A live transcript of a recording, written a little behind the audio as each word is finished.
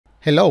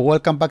Hello,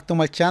 welcome back to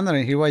my channel,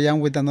 and here I am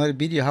with another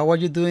video. How are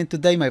you doing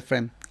today, my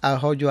friend? I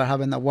hope you are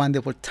having a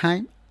wonderful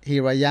time.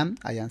 Here I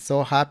am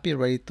so happy,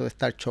 ready to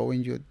start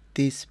showing you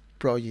this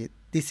project.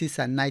 This is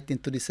a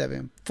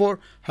 1937 Ford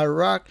hard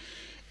rock,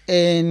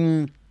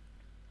 and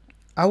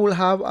I will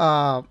have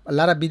a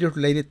lot of videos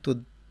related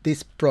to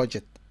this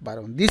project, but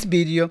on this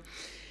video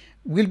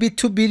will be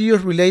two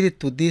videos related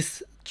to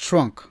this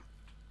trunk.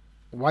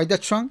 Why the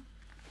trunk?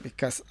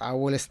 Because I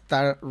will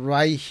start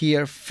right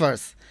here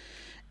first.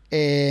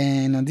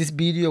 And on this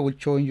video, I will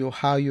show you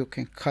how you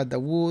can cut the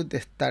wood,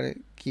 start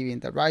giving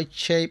the right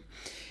shape,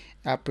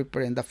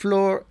 preparing the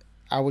floor.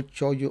 I will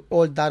show you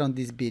all that on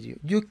this video.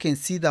 You can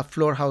see the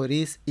floor how it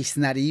is. It's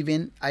not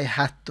even. I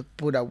have to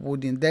put a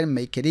wood in there,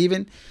 make it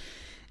even.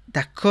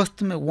 The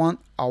customer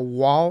want a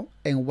wall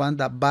and want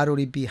the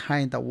battery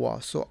behind the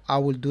wall, so I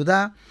will do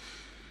that.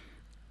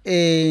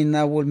 And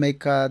I will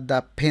make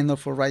the panel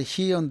for right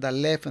here on the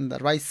left and the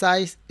right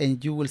side,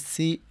 and you will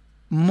see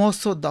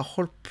most of the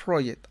whole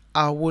project.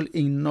 I will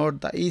ignore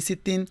the easy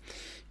thing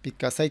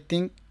because I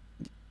think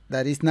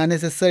that it's not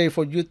necessary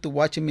for you to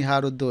watch me how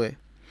to do it.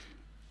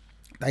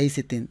 The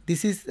easy thing.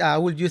 This is I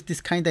will use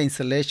this kind of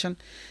insulation.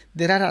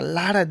 There are a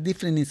lot of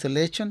different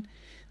insulation.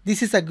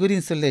 This is a good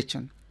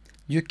insulation.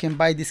 You can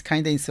buy this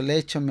kind of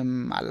insulation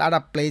in a lot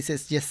of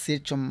places. Just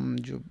search on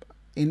your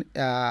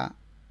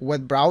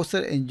web browser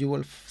and you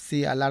will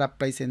see a lot of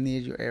places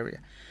near your area.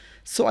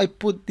 So I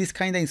put this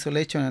kind of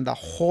insulation on the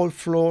whole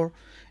floor,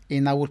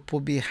 and I will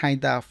put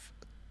behind the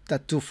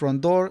two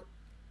front door,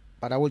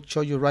 but I will show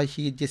you right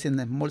here just in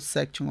the small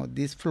section of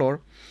this floor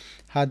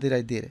how did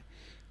I did it.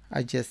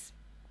 I just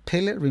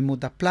peel it, remove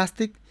the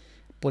plastic,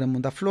 put them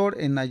on the floor,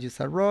 and I use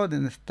a rod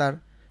and start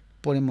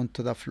putting them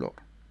onto the floor.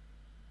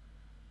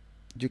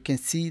 You can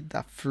see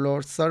the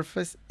floor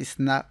surface is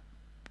not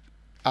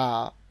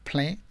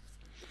plain.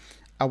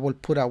 I will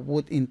put a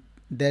wood in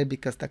there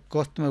because the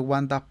customer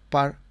want that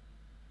part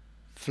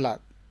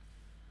flat.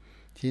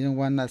 He don't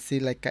want to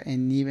see like an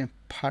uneven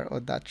part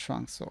of that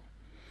trunk, so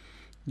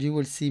you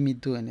will see me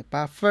doing it.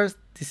 But first,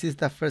 this is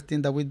the first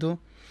thing that we do.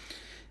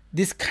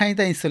 This kind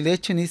of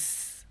insulation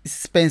is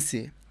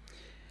expensive.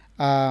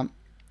 A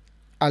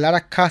lot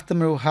of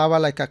customers who have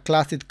like a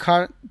classic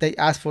car, they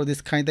ask for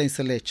this kind of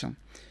insulation.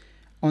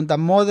 On the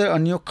model, a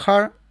new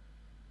car,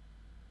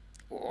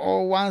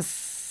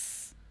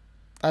 once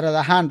out of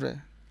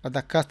 100 of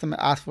the customer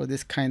ask for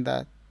this kind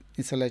of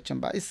insulation,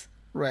 but it's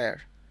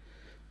rare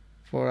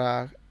for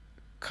a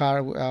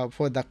car,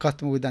 for the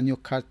customer with a new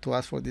car to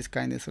ask for this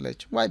kind of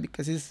insulation. Why?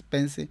 Because it's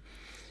expensive.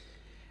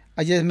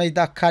 I just made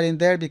that cut in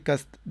there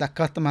because the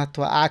customer had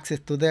to have access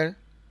to there.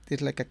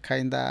 It's like a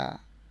kind of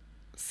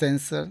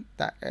sensor,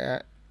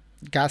 the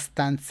gas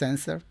tank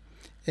sensor,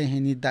 and he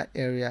need that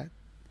area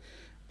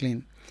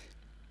clean.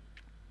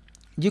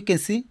 You can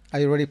see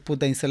I already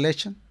put the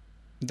insulation,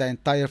 the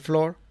entire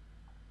floor.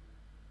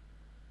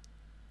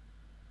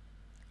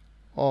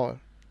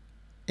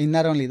 And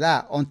not only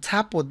that, on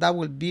top of that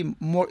will be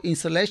more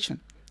insulation,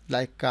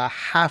 like a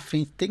 1/2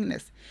 inch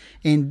thickness.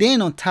 And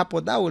then on top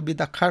of that will be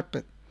the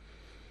carpet.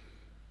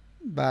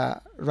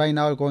 But right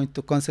now we're going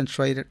to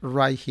concentrate it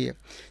right here.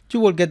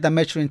 You will get the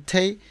measuring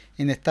tape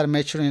and start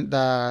measuring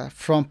the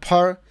front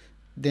part,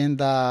 then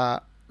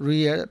the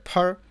rear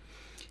part.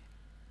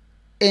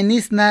 And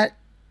it's not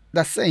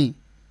the same.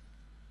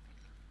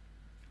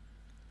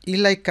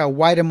 It's like a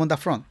wider on the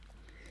front.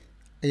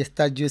 I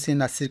start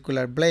using a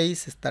circular blade,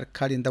 start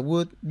cutting the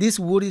wood. This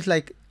wood is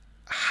like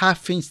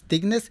 1/2 inch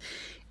thickness,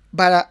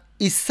 but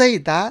it say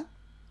that,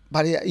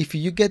 but if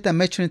you get the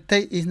measuring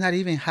tape, it's not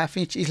even 1/2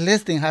 inch, it's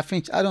less than 1/2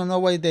 inch. I don't know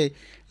why they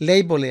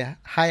label it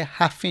high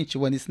 1/2 inch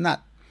when it's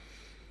not.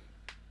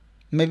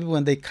 Maybe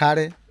when they cut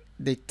it,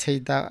 they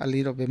take that a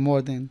little bit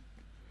more than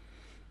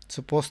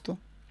supposed to.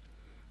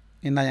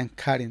 And I am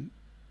cutting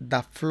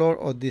the floor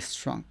of this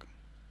trunk.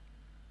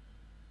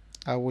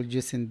 I will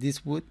using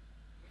this wood.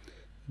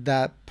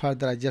 That part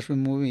that I just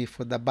removed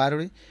for the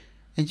battery,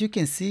 and you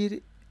can see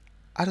it.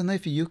 I don't know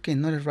if you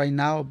can notice right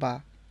now,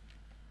 but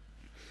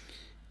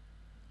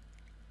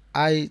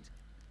I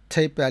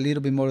tape a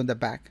little bit more in the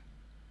back,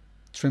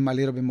 trim a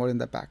little bit more in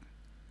the back,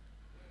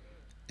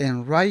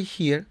 and right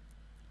here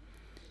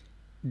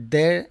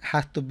there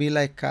has to be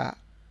like a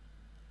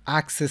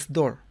access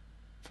door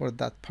for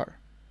that part,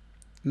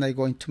 and I'm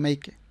going to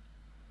make it.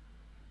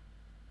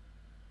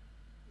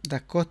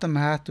 The customer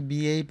has to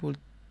be able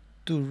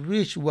to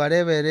reach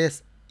whatever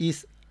it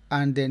is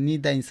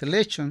underneath the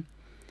insulation,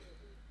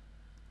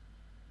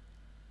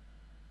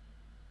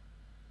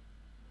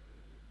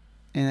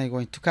 and I'm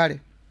going to cut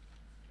it.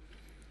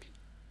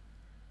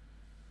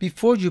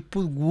 Before you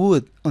put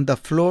wood on the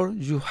floor,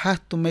 you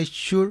have to make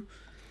sure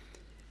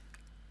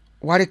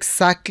what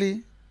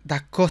exactly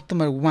the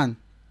customer wants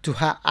to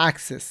have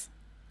access.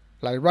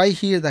 Like right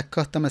here, the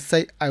customer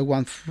say, I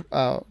want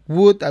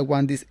wood, I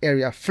want this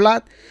area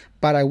flat,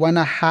 but I want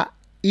to have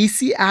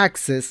easy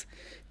access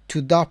to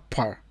that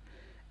part.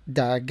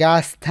 The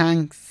gas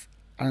tanks,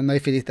 I don't know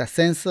if it is a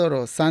sensor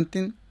or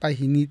something, but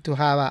he need to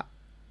have a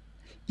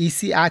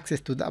easy access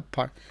to that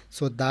part.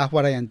 So that's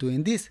what I am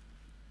doing this.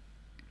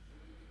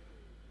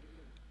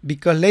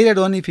 because later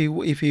on if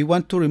he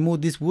want to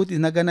remove this wood, it's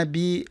not gonna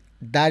be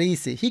that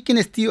easy. He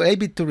can still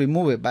able to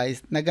remove it, but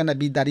it's not gonna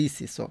be that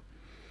easy. So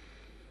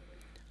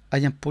I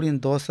am putting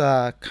those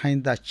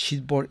kind of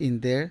chipboard in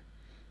there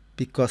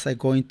because I'm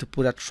going to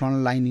put a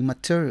trunk lining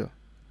material,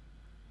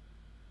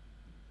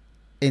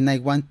 and I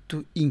want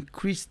to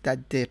increase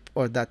that depth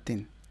or that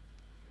thing.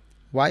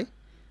 Why?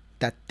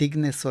 The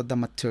thickness of the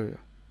material.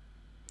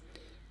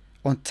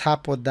 On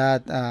top of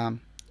that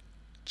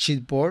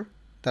chipboard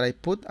that I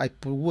put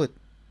wood.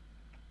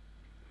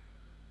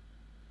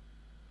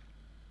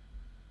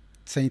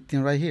 Same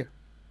thing right here.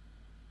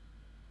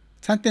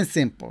 Something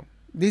simple.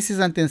 This is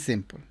something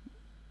simple.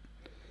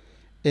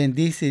 And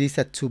this is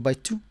a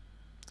 2x2.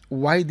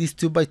 Why this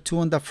 2x2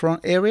 on the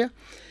front area?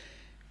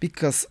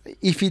 Because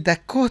if the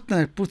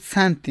customer puts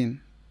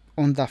something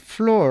on the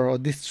floor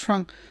of this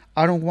trunk,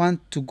 I don't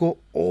want to go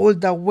all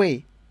the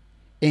way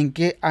and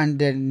get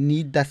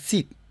underneath the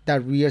seat, the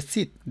rear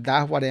seat.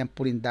 That's why I'm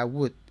putting that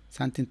wood,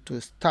 something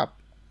to stop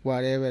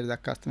whatever the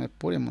customer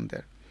put him on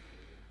there.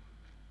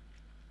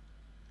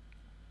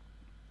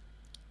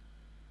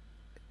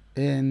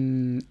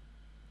 And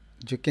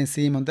you can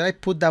see him on there. I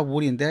put that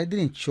wood in there. I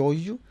didn't show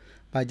you,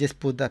 but I just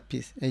put that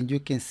piece, and you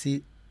can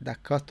see the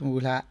customer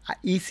will have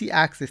easy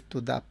access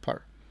to that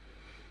part.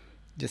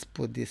 Just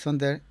put this on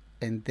there,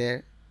 and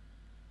there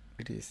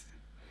it is.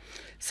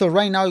 So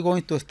right now I'm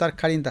going to start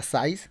cutting the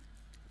size,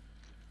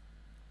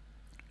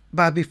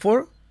 but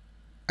before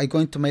I'm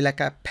going to make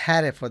like a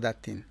pattern for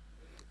that thing.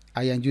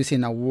 I am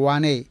using a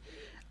 1A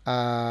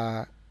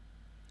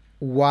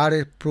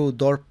waterproof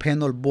door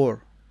panel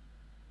board.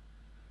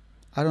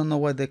 I don't know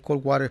what they call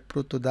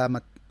waterproof to that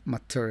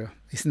material.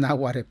 It's not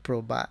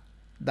waterproof, but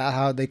that's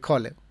how they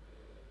call it.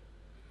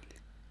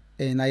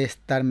 And I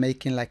start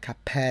making like a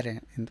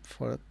pattern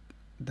for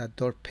the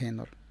door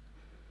panel.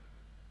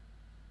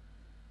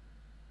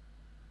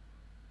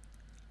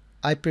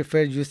 I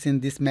prefer using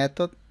this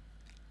method.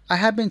 I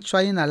have been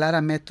trying a lot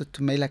of methods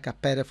to make like a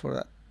pattern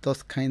for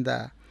those kind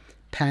of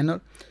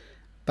panel,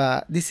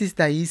 but this is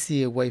the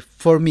easiest way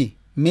for me.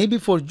 Maybe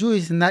for you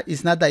it's not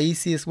the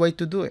easiest way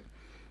to do it,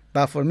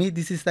 but for me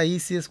this is the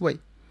easiest way.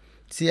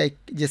 See, I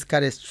just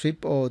cut a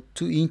strip of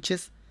 2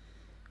 inches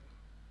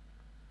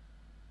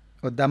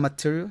of that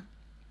material.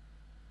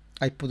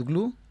 I put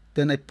glue,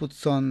 then I put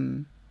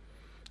some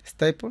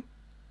staple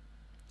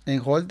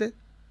and hold it.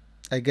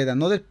 I get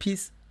another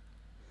piece,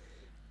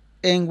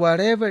 and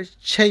whatever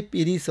shape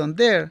it is on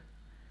there,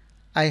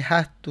 I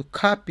have to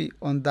copy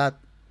on that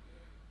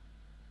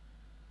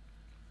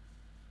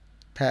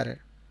pattern.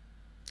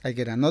 I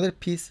get another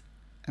piece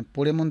and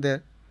put them on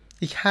there.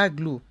 It had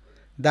glue.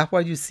 That's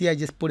why you see I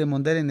just put them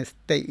on there and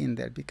stay in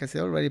there, because I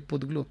already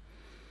put glue.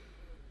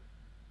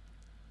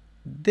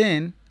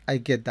 Then I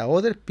get the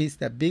other piece,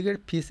 the bigger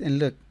piece, and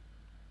look.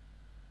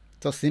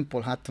 So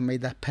simple how to make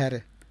that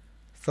pattern.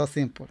 So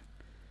simple.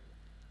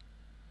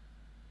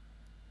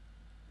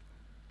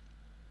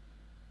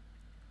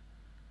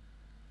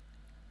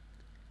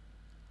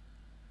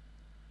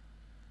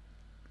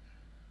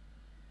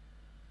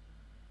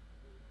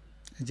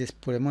 I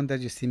just put them on there.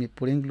 You see me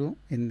putting glue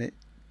in the,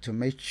 to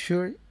make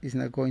sure it's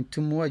not going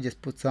to move. I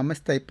just put some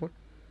staple.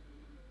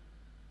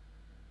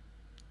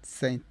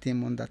 Same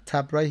thing on the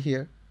top right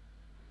here.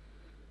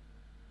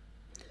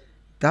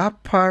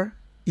 That part,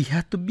 it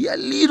has to be a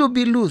little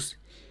bit loose.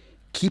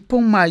 Keep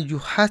in mind, you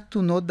have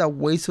to know the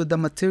weight of the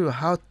material,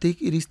 how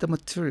thick it is the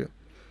material.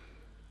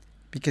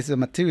 Because the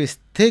material is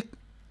thick,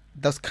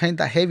 those kind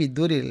of heavy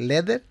duty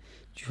leather,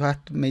 you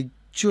have to make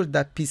sure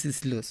that piece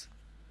is loose.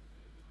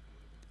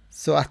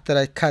 So after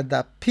I cut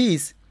that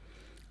piece,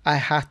 I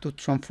have to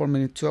transform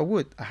it into a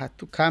wood. I have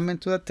to come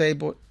into the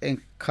table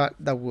and cut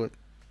the wood.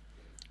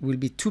 It will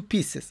be 2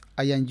 pieces.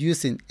 I am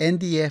using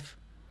NDF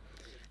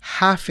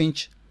 1/2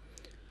 inch.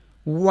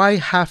 Why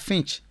 1/2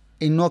 inch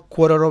and not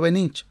 1/4 of an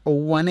inch or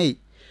 1/8?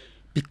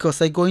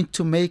 Because I'm going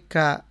to make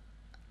a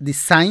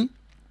design,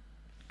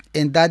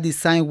 and that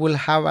design will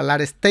have a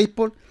lot of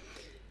staple.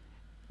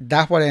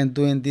 That's why I'm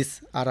doing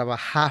this out of a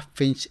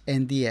 1/2 inch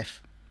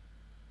NDF.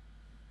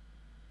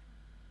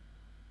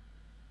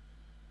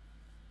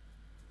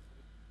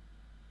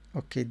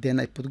 Okay, then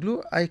I put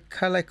glue. I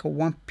cut like a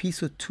 1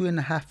 piece of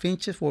 2.5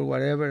 inches for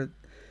whatever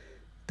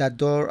that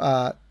door,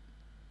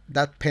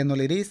 that panel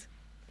it is,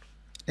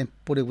 and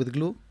put it with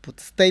glue. Put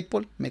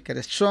staple, make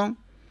it strong.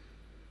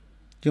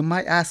 You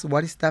might ask,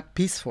 what is that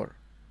piece for?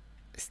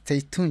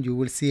 Stay tuned, you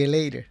will see it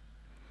later.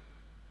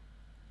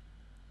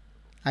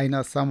 I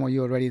know some of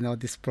you already know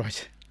this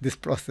project, this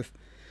process,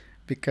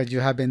 because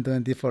you have been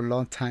doing this for a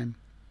long time.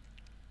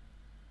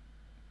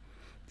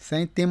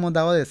 Same thing on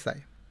the other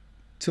side.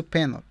 2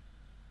 panels.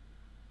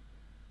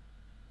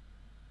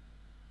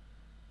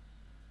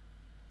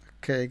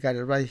 Okay, I got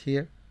it right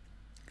here.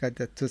 Got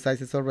the 2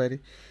 sizes already.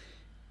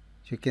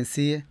 You can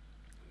see it.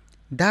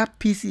 That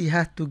piece it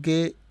has to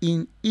get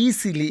in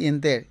easily in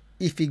there.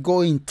 If it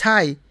go in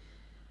tight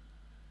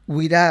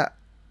without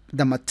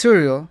the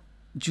material,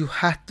 you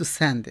have to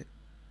sand it.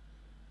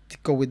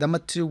 Because with the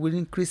material will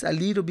increase a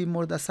little bit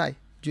more the size.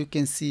 You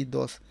can see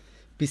those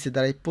pieces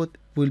that I put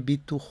will be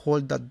to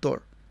hold the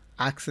door,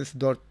 access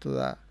door to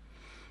the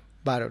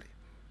battery.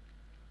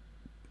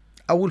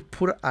 I will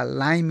put a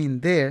line in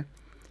there,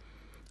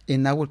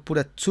 and I will put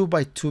a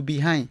 2x2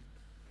 behind.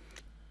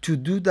 To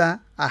do that,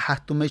 I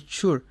have to make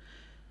sure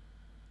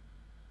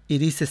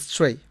it is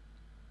straight.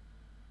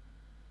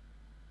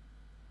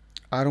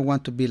 I don't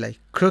want to be like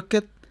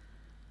crooked.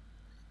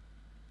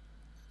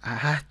 I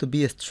have to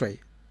be straight.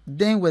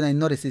 Then when I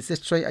notice it's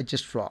straight, I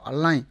just draw a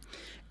line.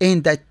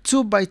 And that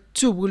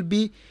 2x2 will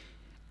be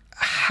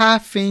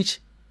 ½ inch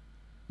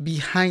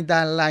behind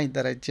that line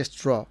that I just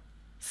draw.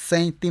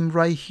 Same thing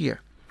right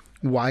here.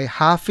 Why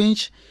 ½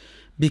 inch?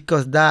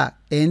 Because that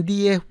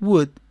NDF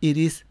wood, it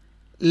is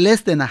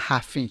less than a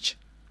 ½ inch.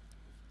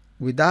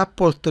 With that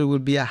upholstery, it will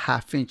be a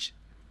 ½ inch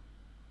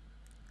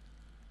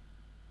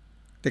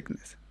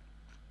thickness.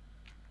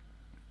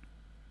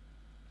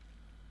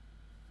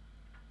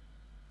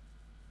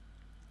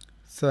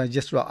 So I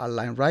just draw a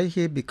line right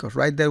here, because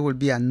right there will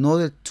be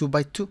another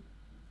 2x2.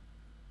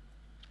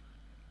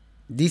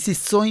 This is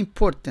so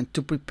important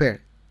to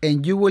prepare,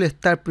 and you will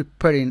start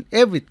preparing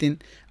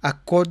everything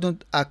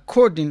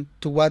according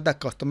to what the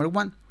customer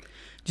wants.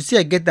 You see,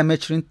 I get the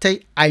measuring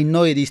tape. I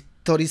know it is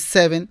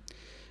 37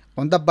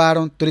 on the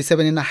bottom,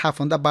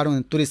 37.5 on the bottom,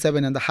 and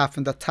 37.5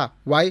 on the top.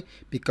 Why?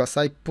 Because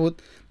I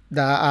put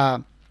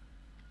the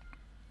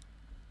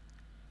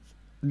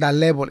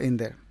level in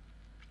there.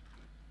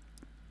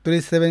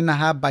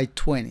 37.5 by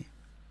 20.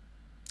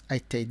 I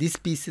take these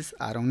pieces.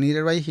 I don't need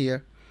it right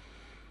here.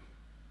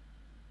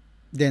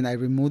 Then I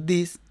remove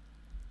this.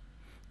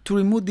 To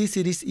remove this,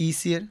 it is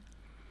easier.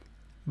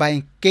 But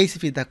in case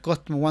if the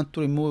customer wants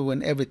to remove it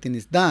when everything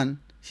is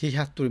done, he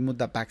has to remove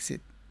the back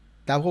seat.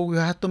 That's what we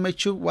have to make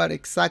sure what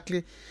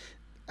exactly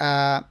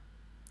the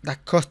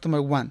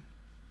customer wants.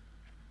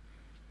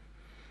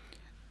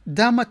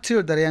 The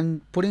material that I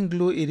am putting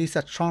glue, it is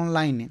a trunk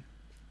lining.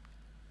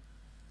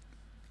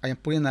 I am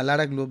putting a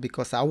lot of glue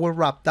because I will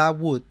wrap that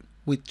wood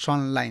with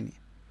trunk lining.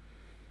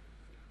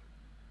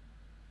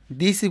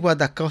 This is what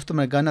the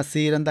customer gonna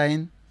see it on the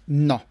end?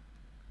 No.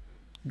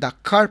 The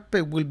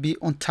carpet will be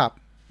on top.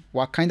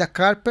 What kind of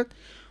carpet?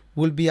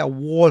 Will be a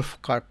wolf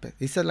carpet.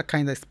 It's a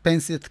kind of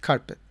expensive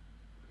carpet.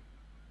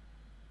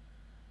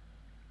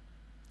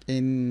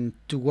 And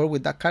to work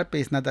with that carpet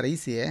is not that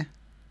easy, eh?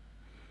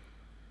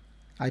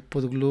 I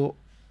put glue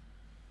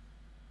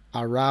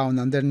around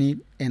underneath,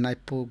 and I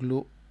put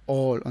glue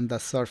all on the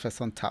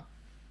surface on top.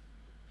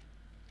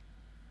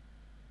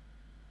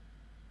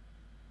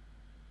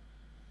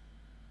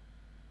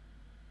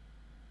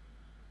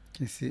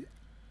 You see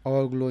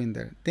all glue in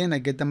there. Then I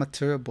get the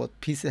material, both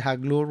pieces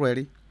have glue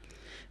already.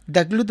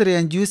 The glue that I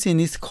am using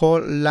is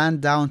called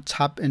land down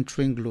top and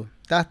trim glue.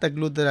 That's the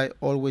glue that I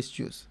always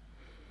use.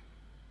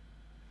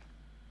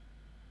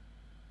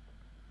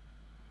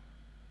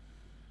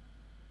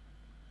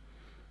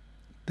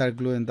 That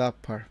glue in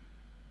that part.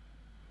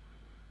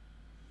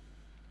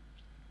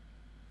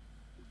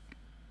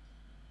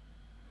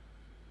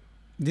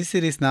 This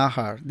is not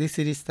hard. This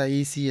is the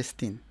easiest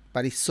thing,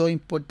 but it's so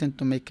important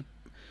to make it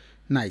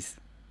nice.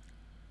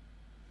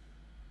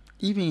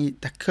 Even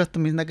the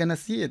customer is not gonna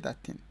see it, that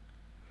thing.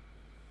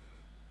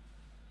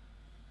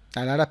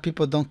 A lot of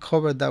people don't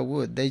cover that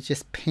wood, they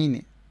just paint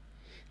it.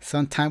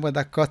 Sometimes when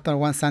the customer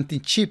wants something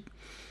cheap,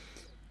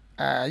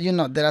 you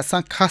know, there are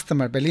some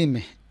customers, believe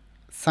me,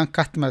 some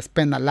customers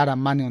spend a lot of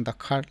money on the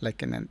car,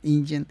 like in an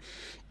engine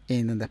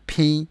and on the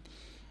paint,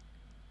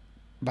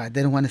 but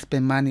they don't want to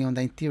spend money on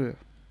the interior.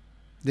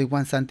 They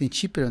want something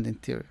cheaper on the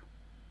interior.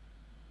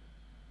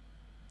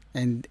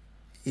 And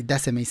it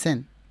doesn't make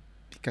sense,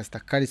 because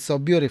the car is so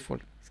beautiful.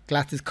 It's a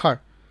classic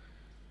car.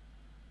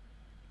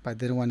 But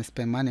they don't want to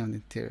spend money on the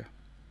interior.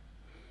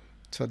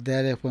 So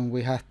that is when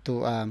we have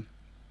to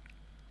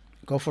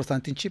go for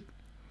something cheap.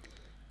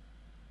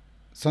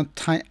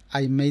 Sometimes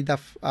I made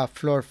a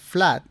floor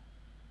flat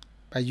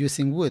by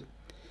using wood,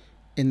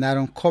 and I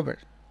don't cover it.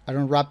 I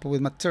don't wrap it with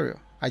material.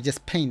 I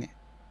just paint it.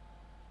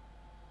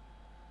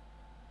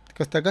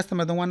 Because the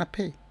customer don't want to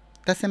pay.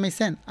 Doesn't make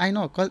sense. I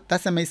know,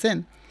 doesn't make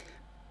sense.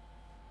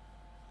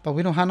 But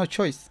we don't have no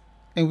choice.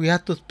 And we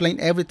have to explain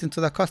everything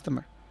to the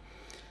customer.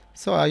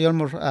 So I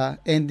almost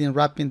ending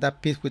wrapping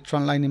that piece with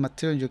trunk lining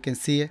material. You can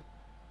see it.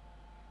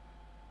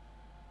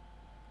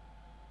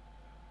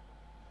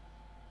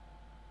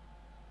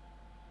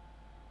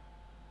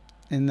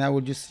 And I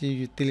will just use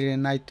utility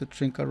knife to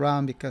trim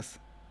around, because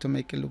to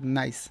make it look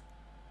nice.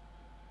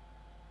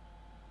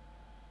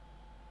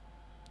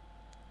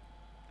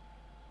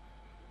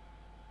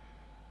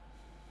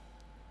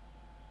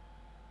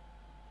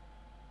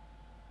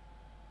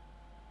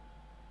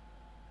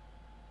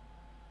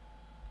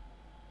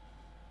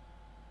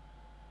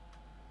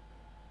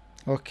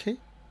 Okay,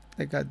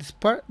 I got this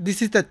part.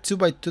 This is the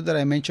 2x2 that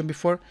I mentioned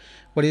before.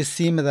 What you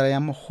see that I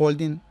am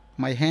holding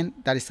my hand,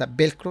 that is a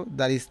Velcro.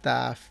 That is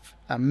the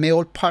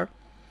male part.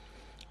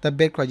 The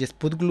Velcro, I just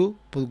put glue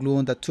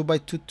on the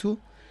 2x2 too,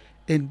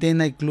 and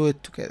then I glue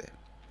it together.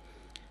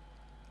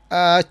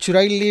 Should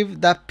I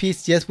leave that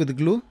piece just with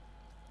glue?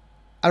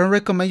 I don't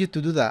recommend you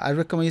to do that. I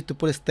recommend you to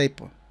put a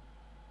staple.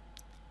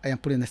 I am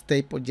putting a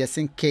staple just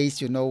in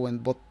case, you know, when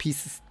both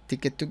pieces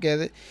stick it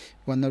together,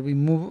 when I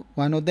remove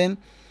one of them,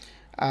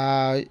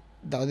 the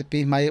other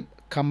piece might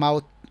come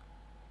out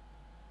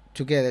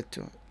together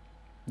too.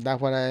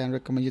 That's what I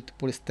recommend you to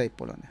put a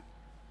staple on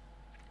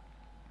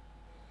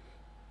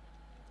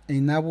it.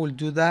 And I will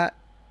do that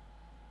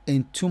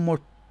in two more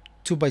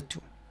 2x2,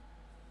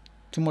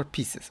 two more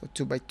pieces of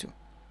 2x2.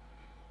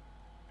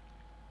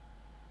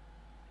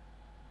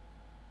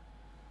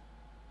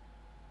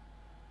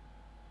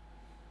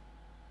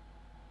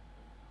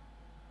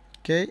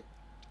 Okay,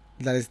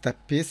 that is the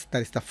piece,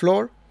 that is the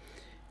floor,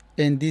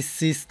 and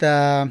this is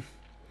the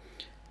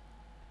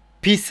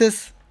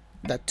pieces,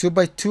 the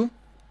 2x2.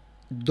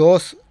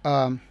 Those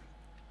panels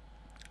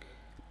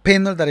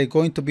that are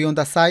going to be on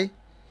the side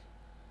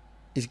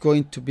is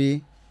going to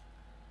be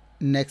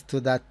next to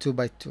that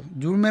 2x2.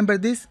 Do you remember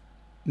this?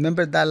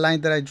 Remember that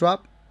line that I draw?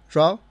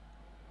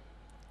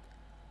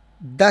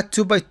 That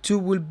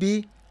 2x2 will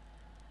be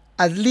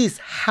at least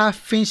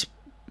 ½ inch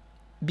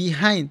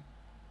behind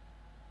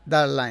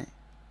that line.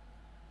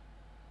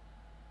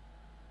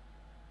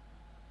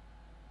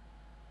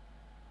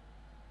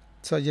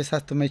 So I just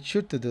have to make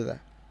sure to do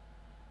that.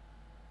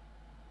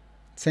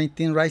 Same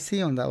thing right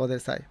here on the other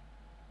side.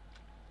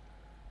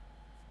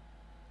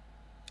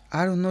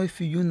 I don't know if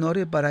you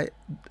noticed, but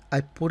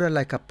I put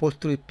like a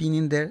upholstery pin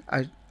in there.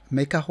 I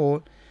make a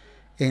hole,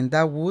 and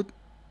that wood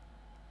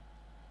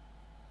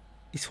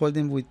is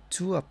holding with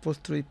 2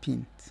 upholstery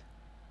pins.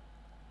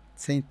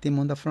 Same thing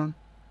on the front.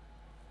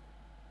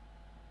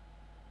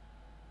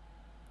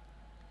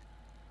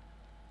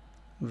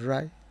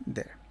 Right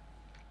there.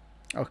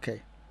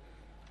 Okay.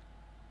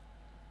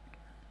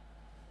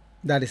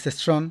 That is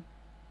strong.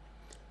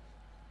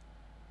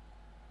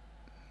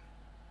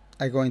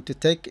 I'm going to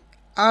take,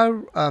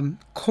 I'll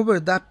cover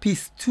that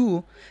piece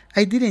too.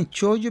 I didn't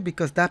show you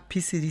because that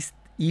piece is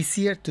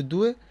easier to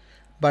do it,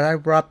 but I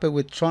wrap it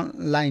with front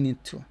lining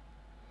too.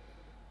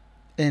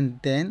 And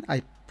then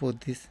I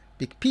put this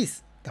big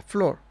piece, the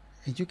floor,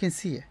 and you can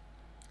see it.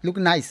 Look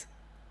nice.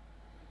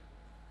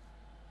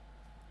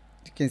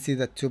 You can see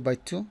the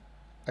 2x2.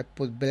 I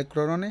put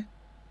Velcro on it.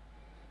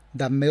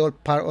 The male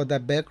part of the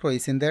Velcro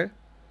is in there.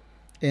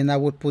 And I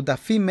will put the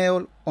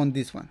female on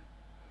this one.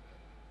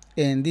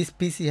 And this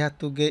piece you have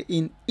to get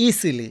in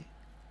easily.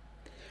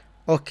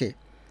 Okay.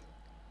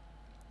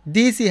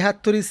 This you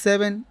have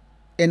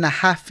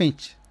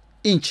 37.5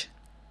 inch.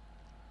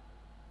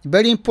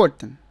 Very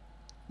important.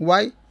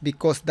 Why?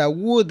 Because the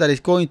wood that is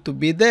going to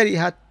be there, it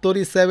has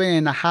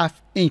 37.5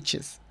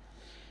 inches.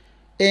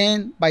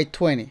 And by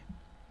 20.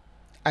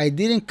 I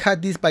didn't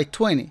cut this by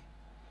 20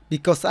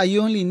 because I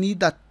only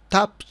need the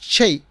top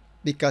shape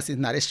because it's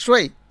not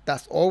straight.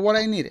 That's all what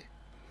I needed.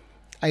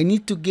 I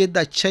need to get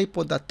the shape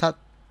of the top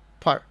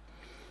part.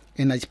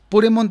 And I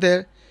put them on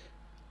there,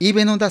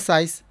 even on the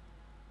sides,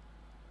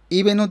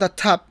 even on the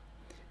top.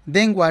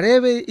 Then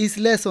whatever is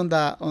less on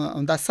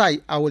the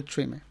side, I will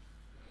trim it.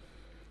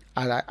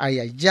 I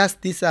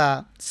adjust this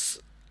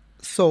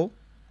saw,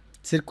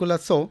 circular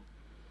saw,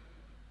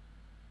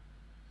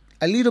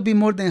 a little bit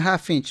more than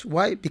 ½ inch.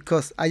 Why?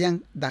 Because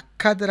the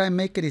cut that I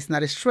make it is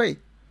not straight.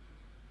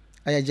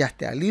 I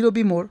adjust it a little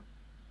bit more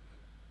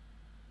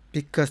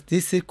because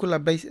this circular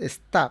base is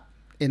stopped,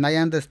 and I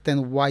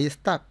understand why it's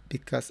stopped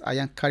because I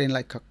am cutting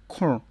like a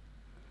corn.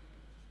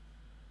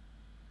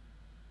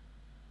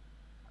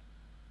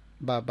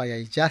 But by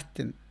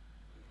adjusting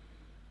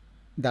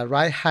the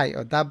right height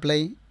of that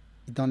blade,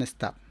 it don't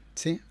stop.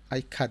 See, I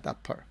cut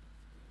that part.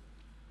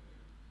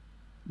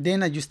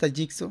 Then I use the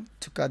jigsaw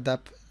to cut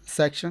that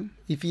section.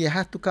 If you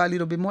have to cut a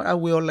little bit more, I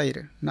will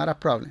later. Not a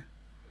problem.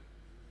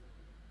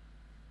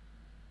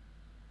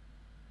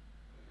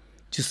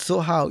 You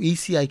saw how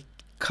easy I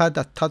cut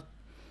the top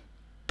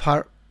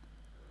part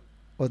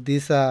of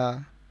this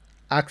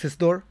access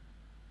door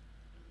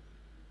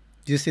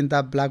using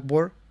that black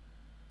board.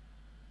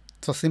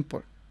 So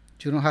simple.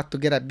 You don't have to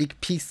get a big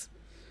piece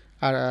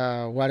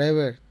or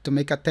whatever to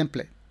make a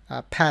template,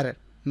 a pattern.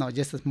 No,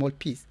 just a small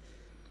piece.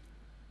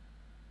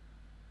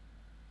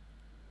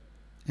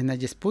 And I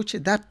just push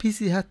it. That piece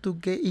you have to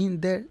get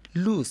in there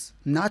loose,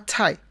 not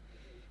tight.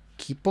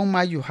 Keep in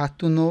mind you have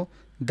to know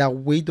the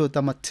width of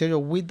the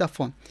material with the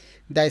foam.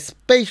 The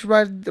space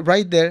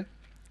right there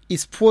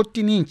is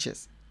 14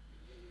 inches.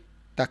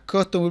 The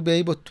customer will be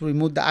able to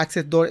remove the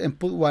access door and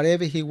put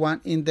whatever he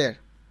wants in there.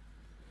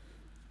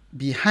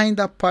 Behind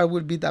that part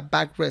will be the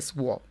backrest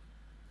wall.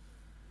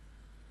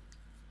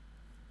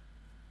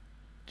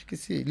 You can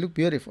see it look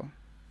beautiful,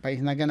 but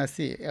it's not gonna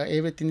see it.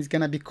 Everything is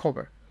gonna be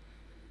covered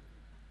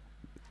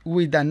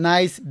with a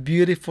nice,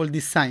 beautiful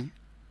design.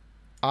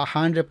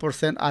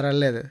 100% out of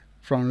leather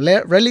from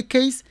Relic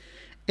Case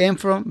and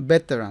from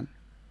Veteran.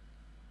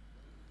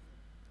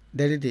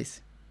 There it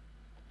is.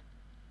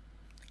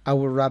 I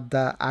will wrap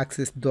the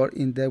access door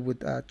in there with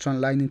trunk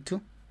lining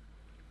too.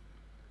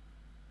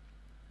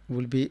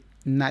 Will be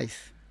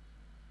nice.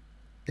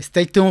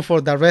 Stay tuned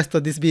for the rest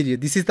of this video.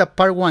 This is the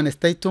part 1.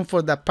 Stay tuned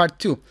for the part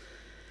 2.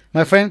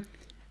 My friend,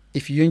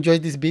 if you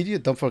enjoyed this video,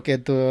 don't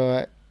forget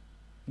to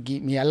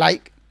give me a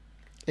like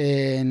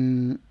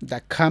and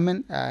the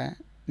comment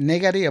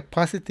negative or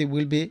positive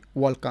will be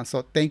welcome.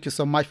 So thank you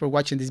so much for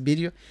watching this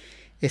video.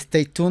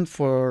 Stay tuned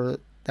for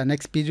the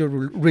next video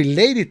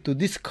related to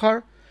this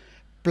car,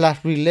 plus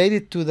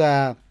related to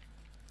the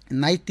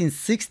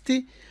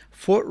 1960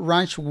 Ford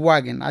Ranch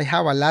wagon. I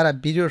have a lot of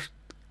videos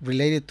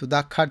related to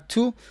that car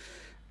too,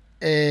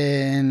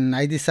 and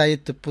I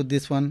decided to put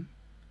this one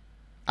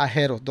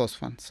ahead of those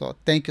ones. So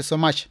thank you so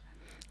much.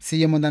 See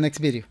you on the next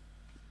video.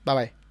 Bye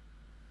bye.